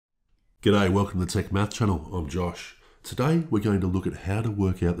G'day, welcome to the Tech Math channel. I'm Josh. Today we're going to look at how to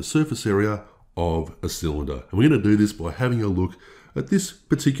work out the surface area of a cylinder. And we're going to do this by having a look at this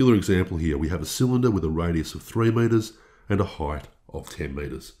particular example here. We have a cylinder with a radius of 3 meters and a height of 10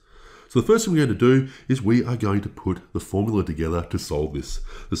 meters. So the first thing we're going to do is we are going to put the formula together to solve this.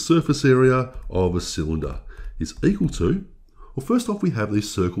 The surface area of a cylinder is equal to, well, first off we have these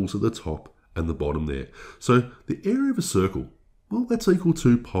circles at the top and the bottom there. So the area of a circle, well, that's equal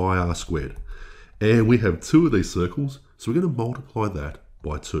to pi r squared. And we have two of these circles, so we're going to multiply that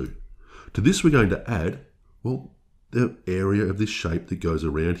by 2. To this we're going to add, well, the area of this shape that goes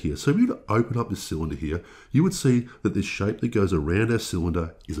around here. So if you were to open up this cylinder here, you would see that this shape that goes around our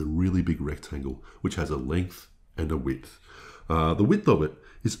cylinder is a really big rectangle, which has a length and a width. The width of it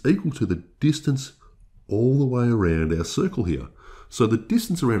is equal to the distance all the way around our circle here. So the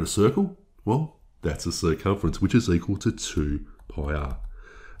distance around a circle, well, that's the circumference, which is equal to 2 pi r.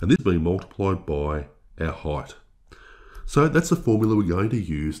 And this is being multiplied by our height. So that's the formula we're going to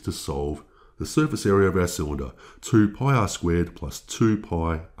use to solve the surface area of our cylinder. 2 pi r squared plus 2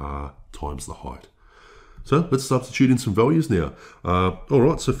 pi r times the height. So let's substitute in some values now.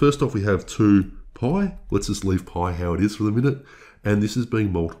 Alright, so first off we have 2 pi. Let's just leave pi how it is for the minute. And this is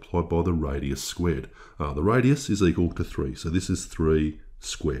being multiplied by the radius squared. The radius is equal to 3. So this is 3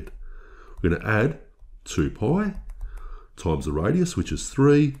 squared. We're going to add 2 pi times the radius, which is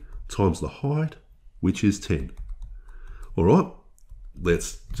 3, times the height, which is 10. All right,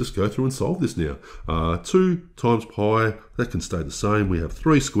 let's just go through and solve this now. 2 times pi, that can stay the same. We have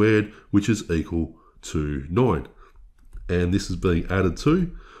 3 squared, which is equal to 9. And this is being added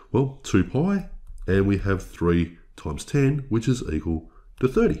to, well, 2 pi, and we have 3 times 10, which is equal to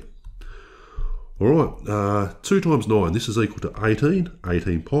 30. All right, 2 times 9, this is equal to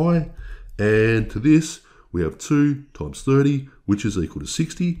 18 pi, and to this, we have 2 times 30, which is equal to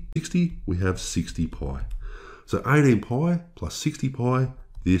 60. 60, we have 60 pi. So 18 pi plus 60 pi,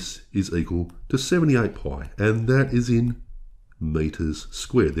 this is equal to 78 pi. And that is in meters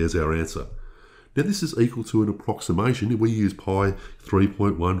squared. There's our answer. Now this is equal to an approximation. If we use pi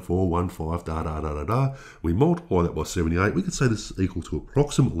 3.1415, da da da da da, we multiply that by 78, we could say this is equal to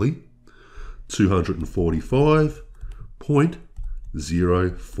approximately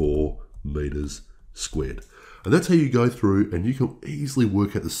 245.04 meters squared. And that's how you go through and you can easily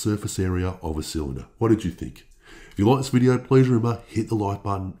work out the surface area of a cylinder. What did you think? If you like this video, please remember, hit the like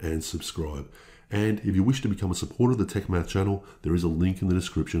button and subscribe. And if you wish to become a supporter of the Tech Math channel, there is a link in the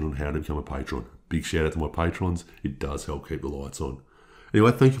description on how to become a patron. Big shout out to my patrons. It does help keep the lights on.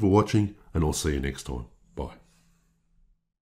 Anyway, thank you for watching and I'll see you next time. Bye.